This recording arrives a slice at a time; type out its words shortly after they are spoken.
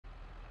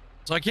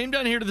So I came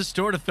down here to the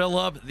store to fill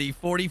up the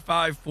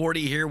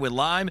 4540 here with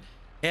lime,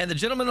 and the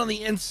gentleman on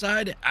the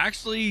inside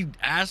actually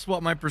asked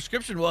what my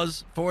prescription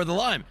was for the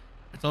lime.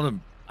 I told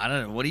him, I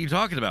don't know, what are you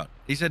talking about?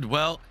 He said,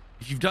 well,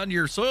 if you've done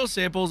your soil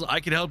samples,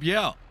 I can help you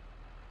out.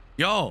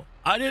 Yo,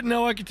 I didn't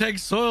know I could take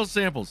soil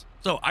samples.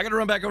 So I got to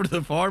run back over to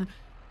the farm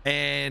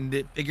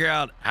and figure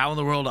out how in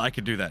the world I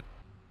could do that.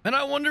 And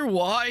I wonder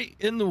why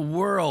in the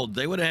world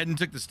they went ahead and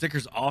took the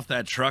stickers off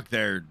that truck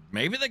there.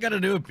 Maybe they got a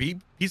new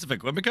piece of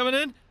equipment coming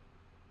in.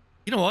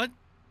 You know what?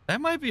 That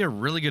might be a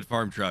really good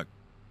farm truck.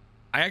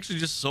 I actually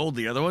just sold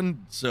the other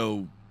one,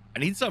 so I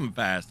need something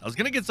fast. I was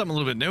going to get something a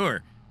little bit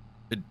newer.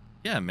 But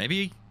yeah,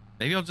 maybe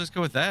I'll just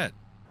go with that.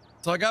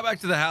 So I got back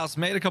to the house,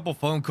 made a couple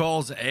phone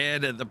calls,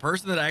 and the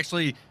person that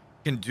actually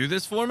can do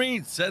this for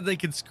me said they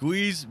could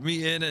squeeze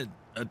me in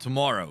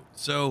tomorrow.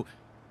 So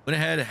went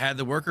ahead, had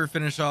the worker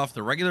finish off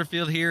the regular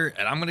field here,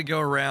 and I'm going to go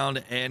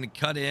around and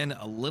cut in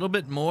a little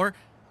bit more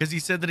because he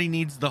said that he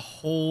needs the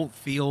whole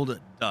field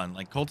done.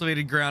 Like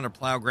cultivated ground or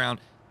plow ground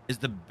is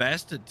the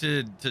best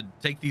to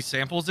take these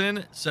samples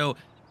in. So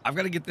I've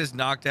got to get this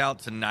knocked out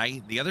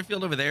tonight. The other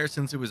field over there,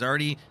 since it was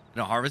already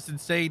in a harvested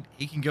state,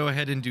 he can go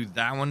ahead and do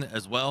that one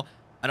as well.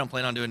 I don't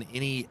plan on doing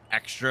any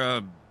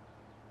extra,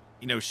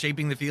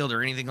 shaping the field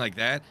or anything like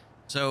that.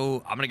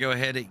 So I'm going to go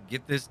ahead and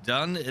get this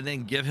done and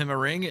then give him a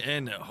ring,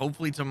 and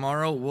hopefully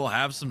tomorrow we'll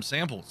have some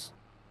samples.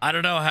 I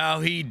don't know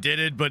how he did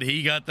it, but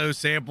he got those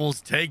samples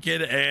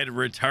taken and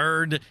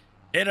returned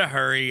in a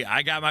hurry.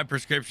 I got my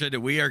prescription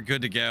and we are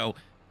good to go.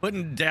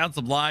 Putting down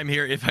some lime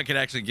here if I could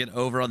actually get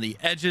over on the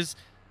edges.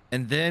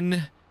 And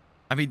then,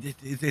 I mean,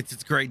 it's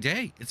a great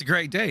day. It's a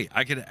great day.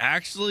 I could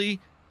actually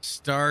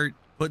start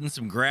putting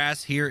some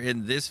grass here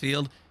in this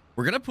field.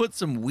 We're going to put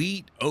some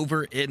wheat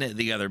over in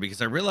the other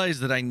because I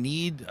realized that I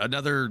need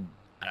another,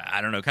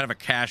 I don't know, kind of a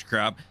cash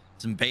crop,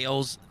 some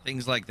bales,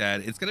 things like that.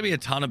 It's going to be a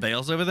ton of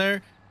bales over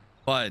there,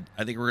 but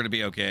I think we're going to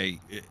be okay.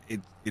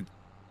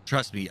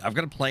 Trust me, I've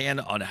got a plan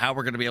on how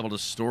we're going to be able to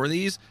store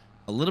these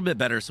a little bit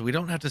better so we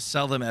don't have to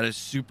sell them at a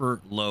super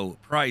low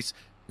price.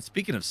 And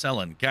speaking of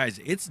selling, guys,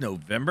 it's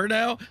November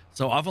now,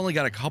 so I've only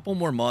got a couple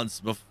more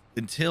months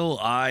until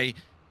I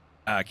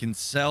can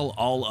sell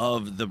all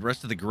of the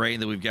rest of the grain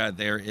that we've got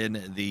there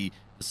in the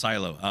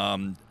silo.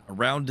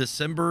 Around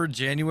December,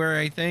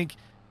 January, I think,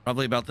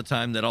 probably about the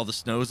time that all the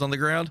snow's on the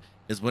ground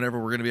is whenever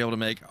we're going to be able to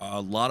make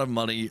a lot of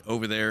money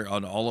over there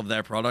on all of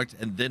that product,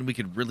 and then we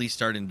could really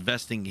start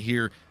investing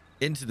here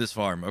into this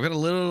farm. I've got a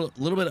little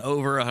bit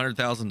over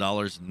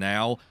 $100,000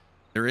 now.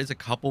 There is a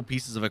couple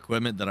pieces of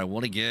equipment that I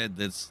want to get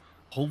that's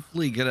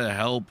hopefully going to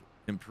help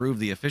improve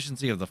the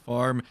efficiency of the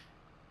farm.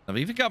 I've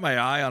even got my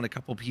eye on a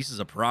couple pieces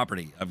of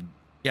property.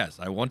 Yes,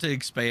 I want to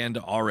expand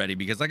already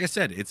because, like I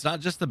said, it's not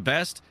just the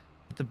best,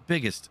 but the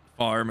biggest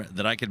farm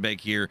that I could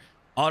make here,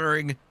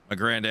 honoring my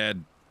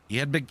granddad. He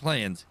had big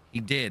plans. He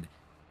did.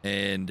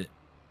 And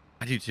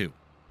I do too.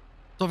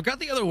 So I've got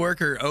the other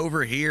worker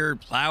over here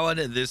plowing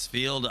this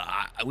field.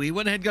 We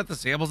went ahead and got the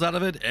samples out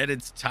of it, and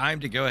it's time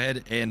to go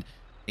ahead and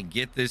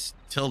get this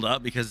tilled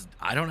up because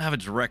I don't have a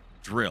direct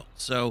drill.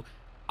 So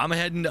I'm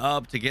heading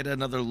up to get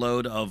another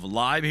load of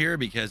lime here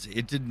because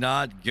it did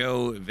not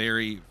go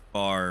very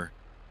far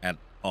at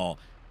all.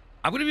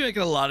 I'm going to be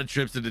making a lot of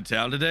trips into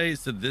town today,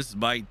 so this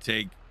might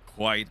take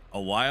quite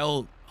a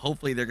while.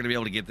 Hopefully they're going to be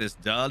able to get this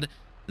done,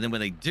 and then when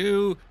they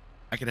do,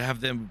 I can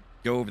have them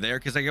go over there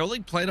because I only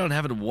plan on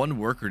having one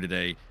worker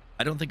today.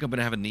 I don't think I'm going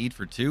to have a need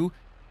for two,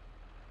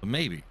 but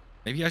maybe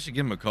I should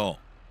give him a call.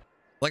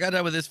 Well, I got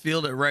done with this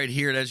field right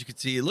here, and as you can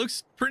see, it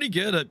looks pretty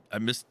good. I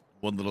missed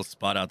one little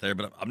spot out there,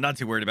 but I'm not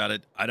too worried about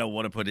it. I don't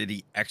want to put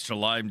any extra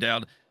lime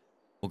down.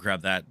 We'll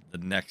grab that the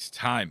next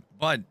time,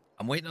 but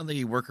I'm waiting on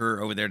the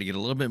worker over there to get a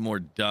little bit more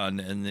done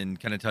and then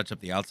kind of touch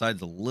up the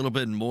outsides a little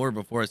bit more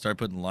before I start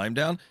putting lime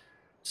down.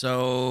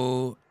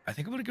 So I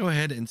think I'm going to go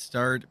ahead and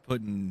start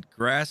putting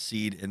grass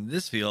seed in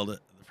this field.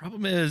 The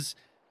problem is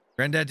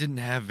granddad didn't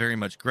have very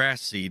much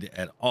grass seed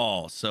at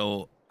all.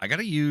 So I got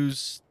to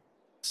use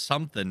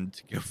something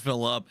to go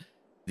fill up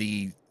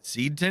the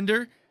seed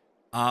tender.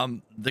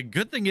 The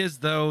good thing is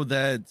though,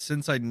 that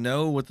since I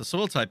know what the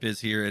soil type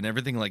is here and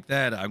everything like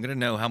that, I'm going to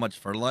know how much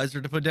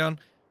fertilizer to put down.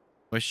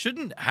 So I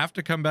shouldn't have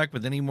to come back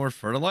with any more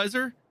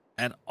fertilizer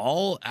at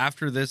all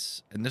after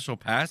this initial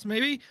pass.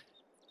 Maybe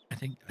I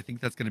think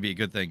that's going to be a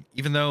good thing.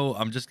 Even though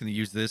I'm just going to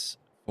use this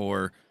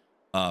for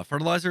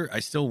fertilizer,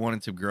 I still want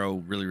it to grow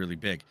really, really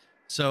big.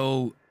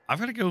 So I've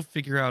got to go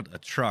figure out a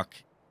truck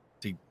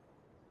to be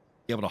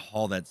able to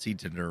haul that seed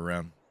tender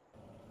around.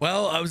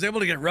 Well, I was able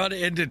to get run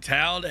into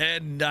town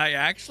and I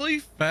actually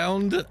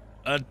found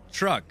a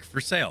truck for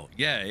sale.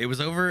 Yeah, it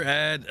was over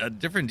at a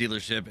different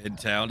dealership in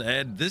town,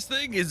 and this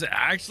thing is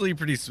actually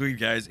pretty sweet,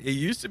 guys. It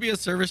used to be a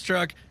service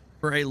truck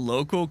for a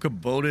local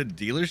Kubota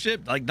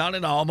dealership, like not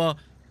in Alma,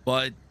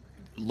 but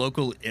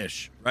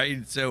local-ish,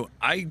 right? So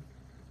I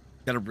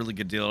got a really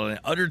good deal on it.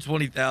 Under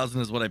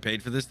 20,000 is what I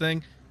paid for this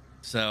thing.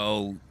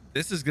 So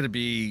this is going to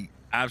be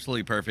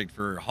absolutely perfect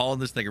for hauling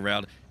this thing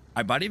around.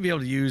 I might even be able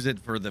to use it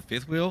for the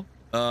fifth wheel,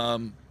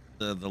 the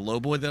low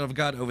boy that I've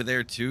got over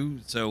there too.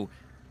 So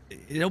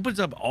it opens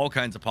up all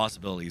kinds of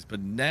possibilities. But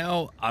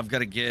now I've got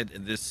to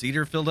get this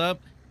cedar filled up,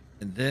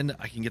 and then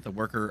I can get the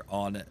worker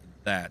on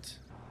that.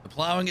 The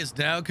plowing is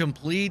now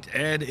complete,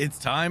 and it's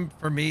time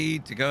for me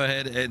to go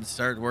ahead and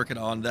start working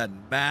on that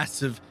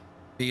massive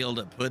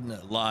field, putting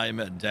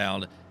lime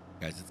down.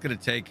 Guys, it's going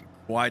to take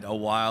quite a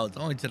while. It's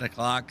only 10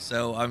 o'clock,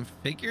 so I'm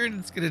figuring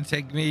it's going to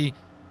take me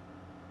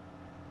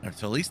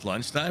until at least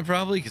lunchtime,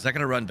 probably, because I got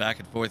to run back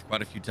and forth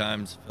quite a few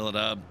times, fill it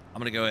up. I'm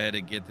going to go ahead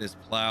and get this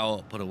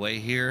plow put away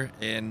here,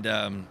 and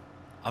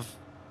I've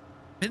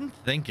been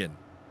thinking,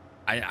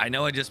 I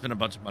know I just spent a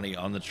bunch of money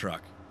on the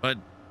truck, but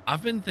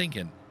I've been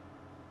thinking,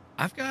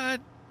 I've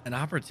got an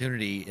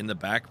opportunity in the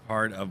back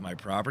part of my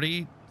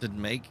property to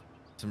make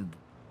some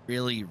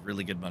really,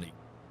 really good money.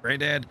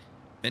 Granddad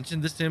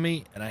mentioned this to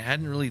me, and I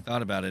hadn't really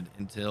thought about it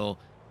until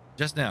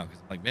just now, because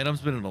I'm like, man, I'm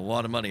spending a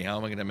lot of money. How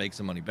am I going to make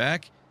some money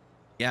back?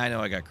 Yeah, I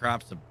know I got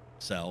crops to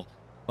sell,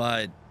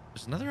 but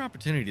there's another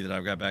opportunity that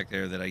I've got back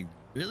there that I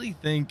really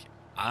think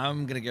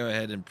I'm going to go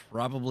ahead and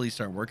probably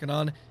start working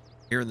on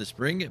here in the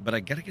spring, but I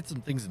got to get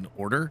some things in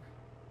order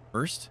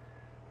first,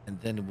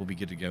 and then we'll be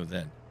good to go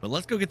then. But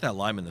let's go get that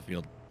lime in the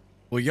field.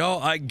 Well,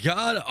 y'all, I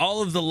got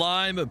all of the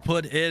lime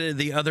put in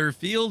the other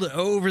field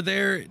over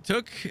there. It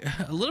took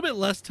a little bit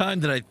less time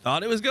than I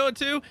thought it was going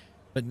to,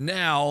 but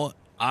now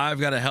I've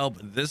got to help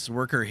this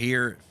worker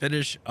here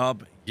finish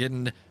up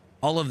getting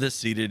all of this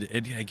seeded.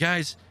 And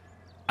guys,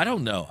 I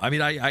don't know. I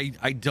mean,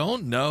 I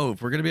don't know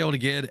if we're going to be able to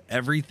get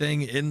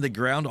everything in the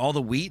ground, all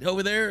the wheat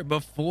over there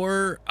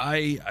before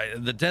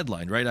the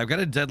deadline, right? I've got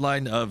a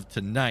deadline of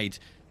tonight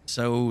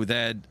so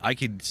that I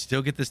could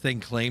still get this thing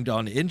claimed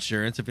on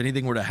insurance if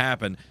anything were to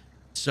happen.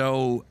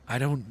 So I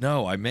don't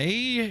know. I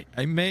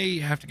may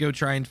have to go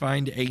try and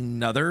find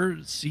another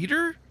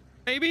cedar,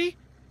 maybe.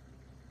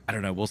 I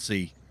don't know. We'll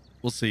see.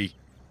 We'll see.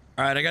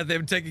 All right, I got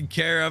them taken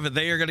care of, and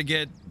they are going to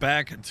get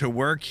back to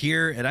work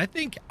here. And I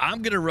think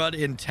I'm going to run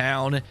in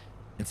town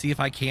and see if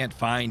I can't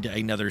find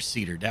another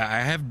cedar. Now,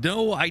 I have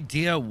no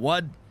idea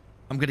what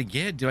I'm going to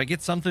get. Do I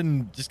get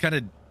something just kind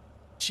of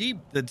cheap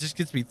that just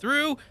gets me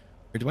through?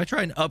 Or do I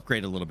try and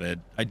upgrade a little bit?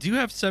 I do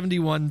have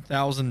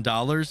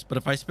 $71,000, but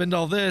if I spend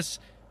all this,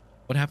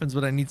 what happens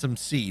when I need some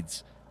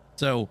seeds?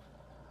 So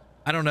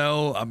I don't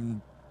know.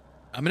 I'm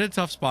in a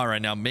tough spot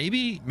right now.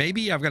 Maybe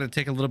I've got to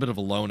take a little bit of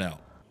a loan out.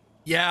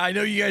 Yeah, I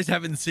know you guys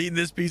haven't seen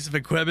this piece of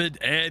equipment,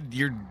 and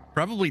you're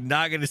probably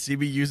not going to see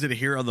me use it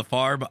here on the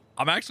farm.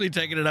 I'm actually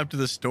taking it up to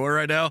the store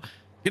right now.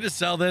 Going to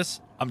sell this.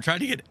 I'm trying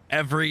to get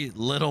every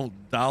little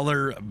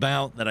dollar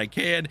amount that I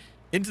can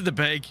into the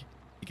bank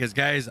because,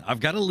 guys,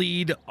 I've got a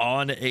lead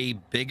on a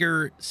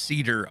bigger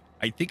cedar.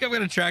 I think I've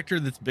got a tractor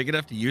that's big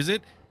enough to use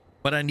it,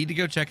 but I need to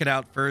go check it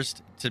out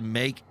first to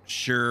make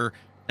sure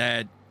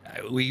that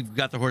we've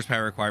got the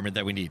horsepower requirement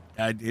that we need.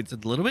 It's a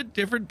little bit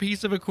different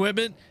piece of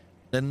equipment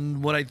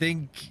than what I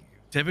think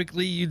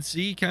typically you'd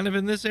see kind of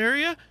in this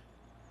area.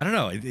 I don't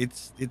know.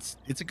 It's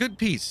a good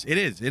piece. It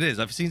is.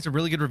 I've seen some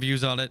really good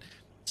reviews on it.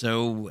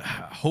 So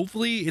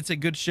hopefully it's in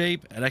good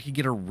shape and I can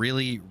get a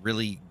really,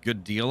 really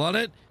good deal on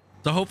it.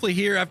 So hopefully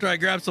here after I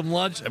grab some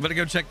lunch, I'm going to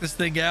go check this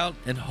thing out,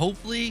 and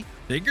hopefully,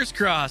 fingers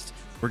crossed,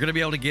 we're going to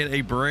be able to get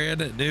a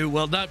brand new,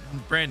 well, not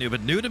brand new,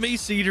 but new to me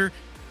cedar.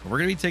 And we're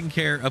going to be taking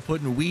care of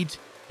putting wheat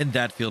in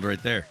that field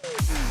right there.